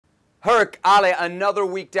Herc, Ale, another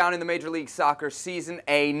week down in the Major League Soccer season,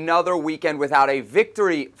 another weekend without a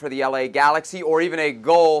victory for the LA Galaxy or even a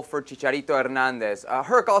goal for Chicharito Hernandez.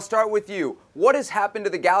 Herc, I'll start with you. What has happened to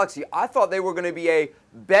the Galaxy? I thought they were going to be a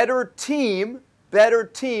better team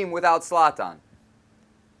without Zlatan.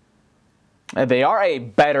 They are a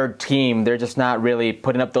better team. They're just not really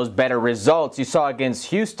putting up those better results. You saw against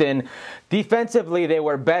Houston, defensively they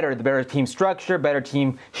were better. The better team structure, better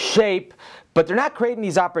team shape, but they're not creating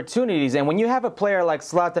these opportunities. And when you have a player like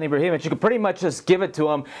Zlatan Ibrahimovic, you can pretty much just give it to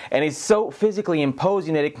him, and he's so physically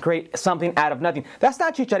imposing that it can create something out of nothing. That's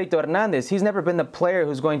not Chicharito Hernandez. He's never been the player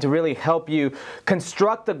who's going to really help you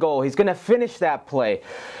construct the goal. He's going to finish that play.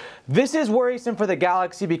 This is worrisome for the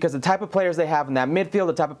Galaxy because the type of players they have in that midfield,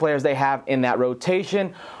 the type of players they have in that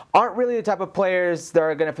rotation, aren't really the type of players that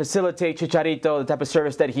are going to facilitate Chicharito, the type of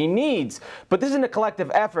service that he needs. But this isn't a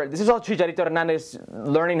collective effort. This is all Chicharito Hernandez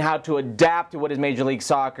learning how to adapt to what is Major League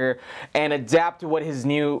Soccer and adapt to what his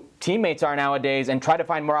new teammates are nowadays and try to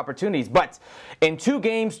find more opportunities. But in 2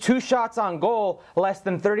 games, 2 shots on goal, less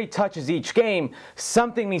than 30 touches each game,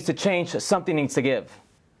 something needs to change, something needs to give.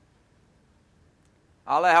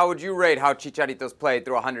 Ale, how would you rate how Chicharito's played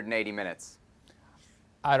through 180 minutes?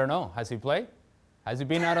 I don't know. Has he played? Has he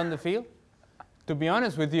been out on the field? To be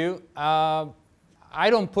honest with you, I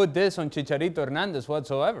don't put this on Chicharito Hernandez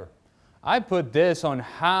whatsoever. I put this on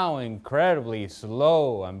how incredibly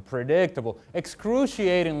slow, unpredictable,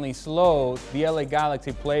 excruciatingly slow the LA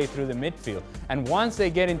Galaxy play through the midfield. And once they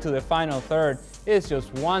get into the final third, it's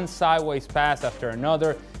just one sideways pass after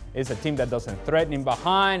another. It's a team that doesn't threaten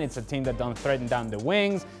behind. It's a team that doesn't threaten down the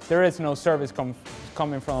wings. There is no service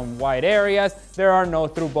coming from wide areas. There are no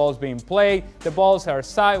through balls being played. The balls are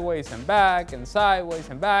sideways and back and sideways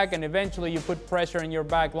and back, and eventually you put pressure in your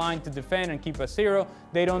back line to defend and keep a 0.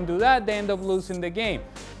 They don't do that. They end up losing the game.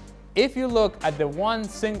 If you look at the one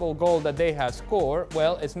single goal that they have scored,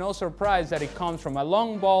 well, it's no surprise that it comes from a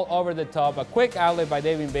long ball over the top, a quick outlet by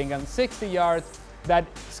David Bingham, 60 yards, that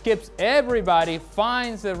skips everybody,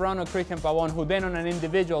 finds the run of Christian Pavon, who then on an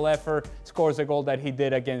individual effort scores a goal that he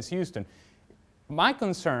did against Houston. My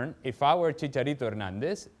concern, if I were Chicharito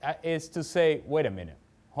Hernandez, is to say, wait a minute,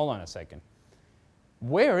 hold on a second.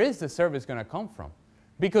 Where is the service going to come from?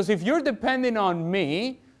 Because if you're depending on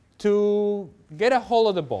me to get a hold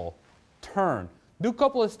of the ball, turn, do a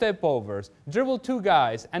couple of step overs, dribble 2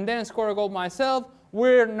 guys, and then score a goal myself,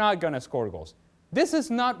 we're not going to score goals. This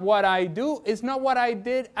is not what I do. It's not what I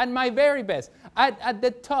did at my very best. At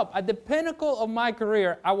the top, at the pinnacle of my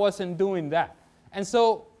career, I wasn't doing that. And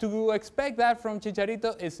so to expect that from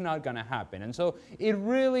Chicharito, it's not going to happen. And so it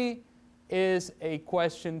really is a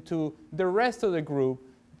question to the rest of the group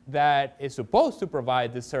that is supposed to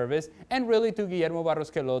provide the service, and really to Guillermo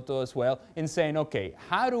Barros Schelotto as well, in saying, okay,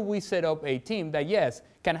 how do we set up a team that, yes,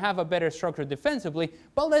 can have a better structure defensively,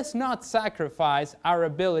 but let's not sacrifice our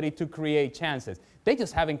ability to create chances. They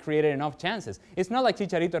just haven't created enough chances. It's not like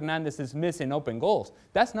Chicharito Hernandez is missing open goals.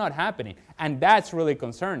 That's not happening, and that's really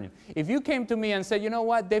concerning. If you came to me and said, you know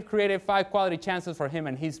what, they've created 5 quality chances for him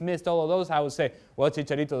and he's missed all of those, I would say, well,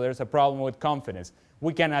 Chicharito, there's a problem with confidence.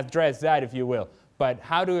 We can address that, if you will. But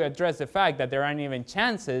how do we address the fact that there aren't even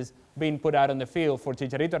chances being put out on the field for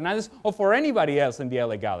Chicharito Hernandez or for anybody else in the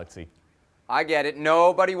LA Galaxy? I get it.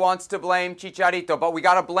 Nobody wants to blame Chicharito, but we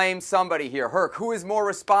got to blame somebody here. Herc, who is more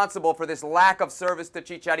responsible for this lack of service to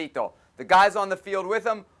Chicharito? The guys on the field with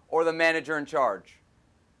him or the manager in charge?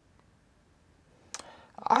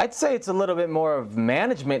 I'd say it's a little bit more of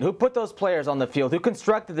management. Who put those players on the field? Who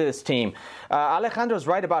constructed this team? Alejandro's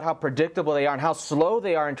right about how predictable they are and how slow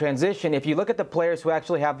they are in transition. If you look at the players who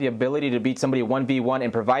actually have the ability to beat somebody 1v1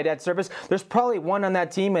 and provide that service, there's probably one on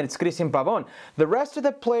that team, and it's Christian Pavon. The rest of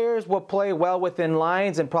the players will play well within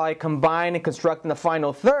lines and probably combine and construct in the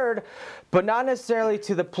final third, but not necessarily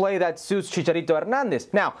to the play that suits Chicharito Hernandez.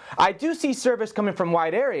 Now, I do see service coming from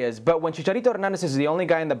wide areas, but when Chicharito Hernandez is the only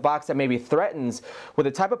guy in the box that maybe threatens, with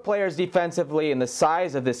the type of players defensively and the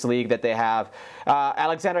size of this league that they have,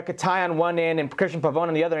 Alexander Katai on one end and Christian Pavon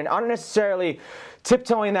on the other end aren't necessarily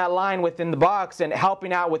tiptoeing that line within the box and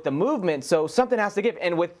helping out with the movement, so something has to give.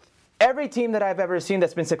 And with every team that I've ever seen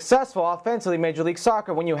that's been successful offensively, Major League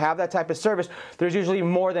Soccer, when you have that type of service, there's usually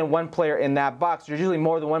more than one player in that box. There's usually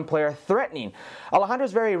more than one player threatening.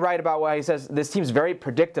 Alejandro's very right about why he says this team's very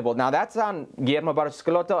predictable. Now, that's on Guillermo Barros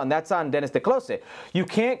Schelotto, and that's on Dennis de Close. You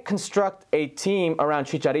can't construct a team around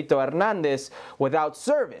Chicharito Hernandez without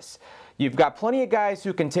service. You've got plenty of guys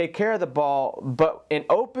who can take care of the ball, but in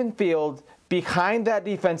open field, behind that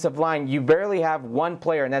defensive line, you barely have one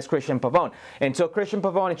player, and that's Christian Pavon. Until Christian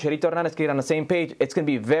Pavon and Chicharito Hernandez get on the same page, it's going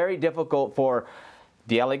to be very difficult for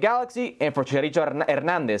the LA Galaxy and for Chicharito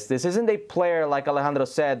Hernandez. This isn't a player, like Alejandro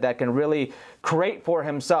said, that can really create for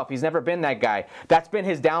himself. He's never been that guy. That's been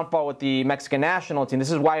his downfall with the Mexican national team.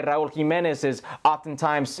 This is why Raul Jimenez is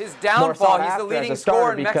oftentimes his downfall. He's the leading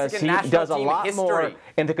scorer in because Mexican he national does a team lot history. more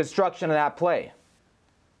in the construction of that play.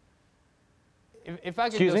 If I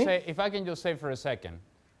can just say for a second,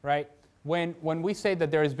 right? When we say that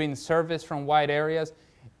there has been service from wide areas,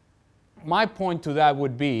 my point to that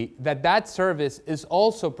would be that that service is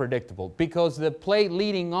also predictable because the play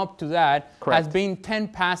leading up to that has been 10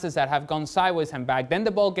 passes that have gone sideways and back. Then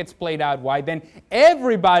the ball gets played out wide. Then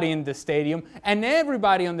everybody in the stadium and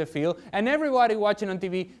everybody on the field and everybody watching on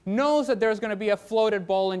TV knows that there's going to be a floated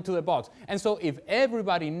ball into the box. And so if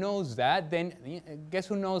everybody knows that, then guess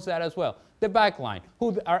who knows that as well? The back line,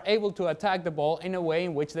 who are able to attack the ball in a way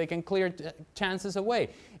in which they can clear chances away.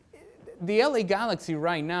 The LA Galaxy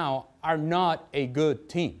right now are not a good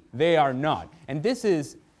team. They are not. And this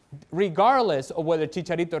is regardless of whether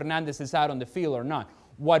Chicharito Hernandez is out on the field or not.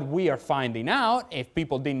 What we are finding out, if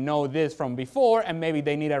people didn't know this from before and maybe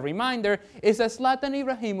they need a reminder, is that Zlatan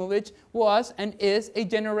Ibrahimovic was and is a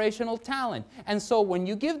generational talent. And so when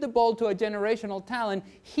you give the ball to a generational talent,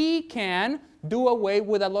 he can do away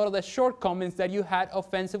with a lot of the shortcomings that you had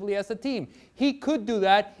offensively as a team. He could do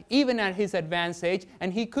that even at his advanced age,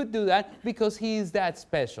 and he could do that because he is that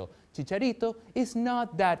special. Chicharito is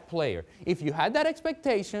not that player. If you had that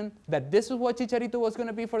expectation that this is what Chicharito was going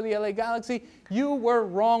to be for the LA Galaxy, you were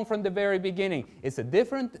wrong from the very beginning. It's a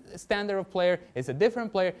different standard of player, it's a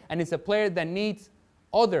different player, and it's a player that needs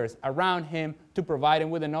others around him to provide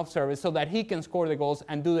him with enough service so that he can score the goals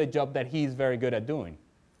and do the job that he's very good at doing.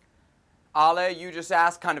 Ale, you just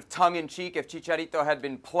asked kind of tongue-in-cheek if Chicharito had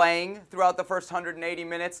been playing throughout the first 180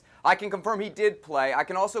 minutes. I can confirm he did play. I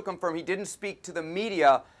can also confirm he didn't speak to the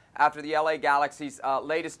media after the LA Galaxy's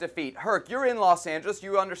latest defeat. Herc, you're in Los Angeles.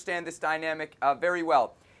 You understand this dynamic very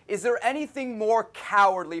well. Is there anything more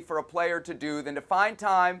cowardly for a player to do than to find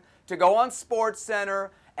time to go on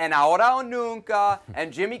SportsCenter and Ahora o Nunca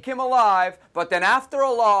and Jimmy Kimmel Live, but then after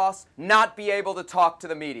a loss, not be able to talk to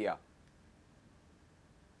the media?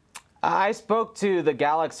 I spoke to the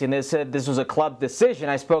Galaxy, and they said this was a club decision.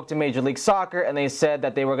 I spoke to Major League Soccer, and they said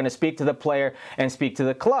that they were going to speak to the player and speak to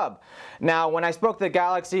the club. Now, when I spoke to the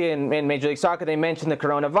Galaxy and Major League Soccer, they mentioned the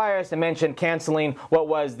coronavirus. They mentioned canceling what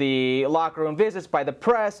was the locker room visits by the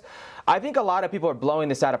press. I think a lot of people are blowing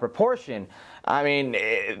this out of proportion. I mean,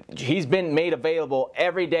 he's been made available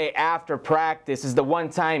every day after practice. This is the one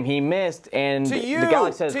time he missed, and the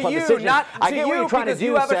Galaxy says club decision. I get what you're trying to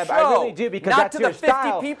do, Seb. I really do, because that's your style. Not to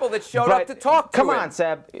the 50 people that showed up to talk to him. Come on,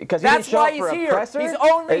 Seb, because he didn't show up for a presser? He's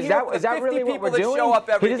only here for the 50 people that show up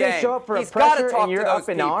every game. He doesn't show up for a presser, and you're up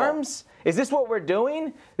in arms? Is this what we're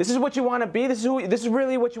doing? This is what you want to be? This is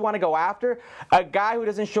really what you want to go after? A guy who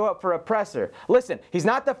doesn't show up for a presser. Listen, he's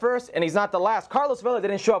not the first and he's not the last. Carlos Vela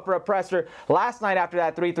didn't show up for a presser last night after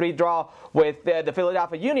that 3-3 draw with the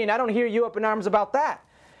Philadelphia Union. I don't hear you up in arms about that.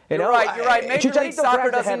 You're right. Major League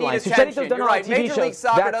Soccer doesn't need attention. You're right. Major League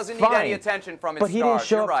Soccer doesn't need any attention from its stars. But he didn't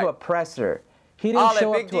show up to a presser. He didn't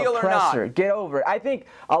show up to a presser. Get over it. I think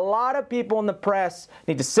a lot of people in the press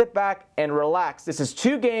need to sit back and relax. This is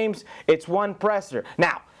 2 games. It's 1 presser.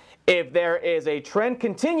 Now, if there is a trend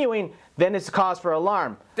continuing, then it's cause for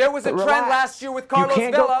alarm. There was a trend last year with Carlos Vela.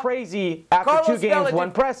 You can't go crazy after 2 games,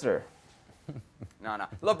 1 presser. No.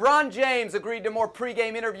 LeBron James agreed to more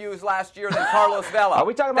pregame interviews last year than Carlos Vela. Are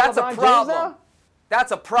we talking about LeBron James now?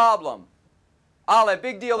 That's a problem. Ale,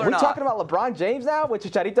 big deal or not? Are we talking about LeBron James now with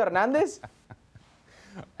Chicharito Hernandez?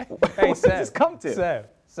 Hey, what does this come to?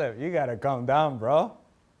 Seb, you got to calm down, bro.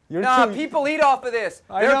 People eat off of this.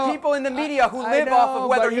 There are people in the media who live off of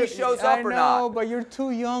whether he shows up or not. I know, but you're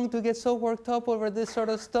too young to get so worked up over this sort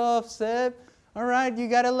of stuff, Seb. All right, you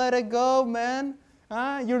got to let it go, man.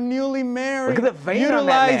 You're newly married. Look at the vein on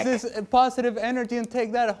that neck. Utilize this positive energy and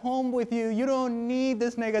take that home with you. You don't need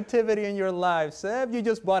this negativity in your life, Seb. You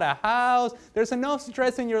just bought a house. There's enough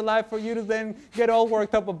stress in your life for you to then get all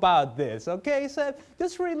worked up about this. Okay, Seb?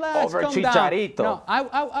 Just relax. Over calm Chicharito. down.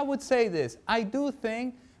 No, I would say this. I do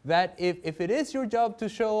think that if it is your job to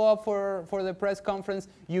show up for the press conference,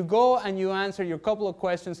 you go and you answer your couple of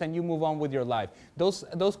questions and you move on with your life.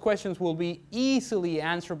 Those questions will be easily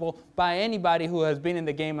answerable by anybody who has been in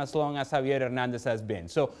the game as long as Javier Hernandez has been.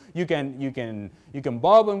 So you can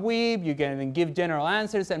bob and weave, you can give general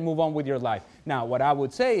answers and move on with your life. Now, what I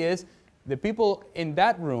would say is the people in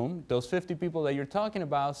that room, those 50 people that you're talking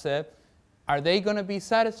about, Seb, are they going to be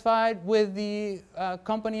satisfied with the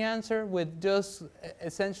company answer, with just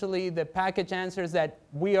essentially the package answers that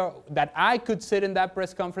I could sit in that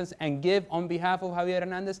press conference and give on behalf of Javier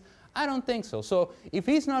Hernandez? I don't think so. So if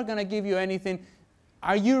he's not going to give you anything,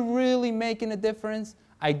 are you really making a difference?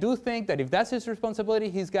 I do think that if that's his responsibility,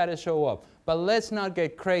 he's got to show up. But let's not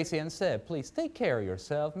get crazy and say, please take care of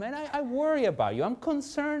yourself, man. I worry about you. I'm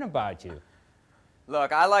concerned about you.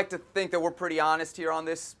 Look, I like to think that we're pretty honest here on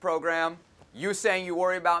this program. You saying you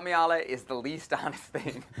worry about me, Ale, is the least honest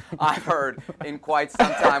thing I've heard in quite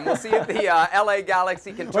some time. We'll see if the LA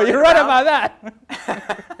Galaxy can turn Well, you're it right around. about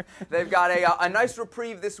that. They've got a nice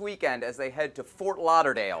reprieve this weekend as they head to Fort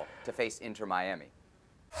Lauderdale to face Inter Miami.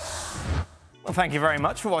 Well, thank you very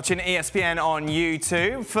much for watching ESPN on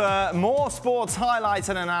YouTube. For more sports highlights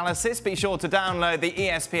and analysis, be sure to download the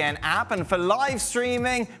ESPN app. And for live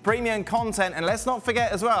streaming, premium content, and let's not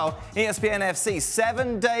forget as well, ESPN FC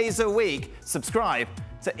 7 days a week, subscribe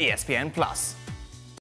to ESPN+.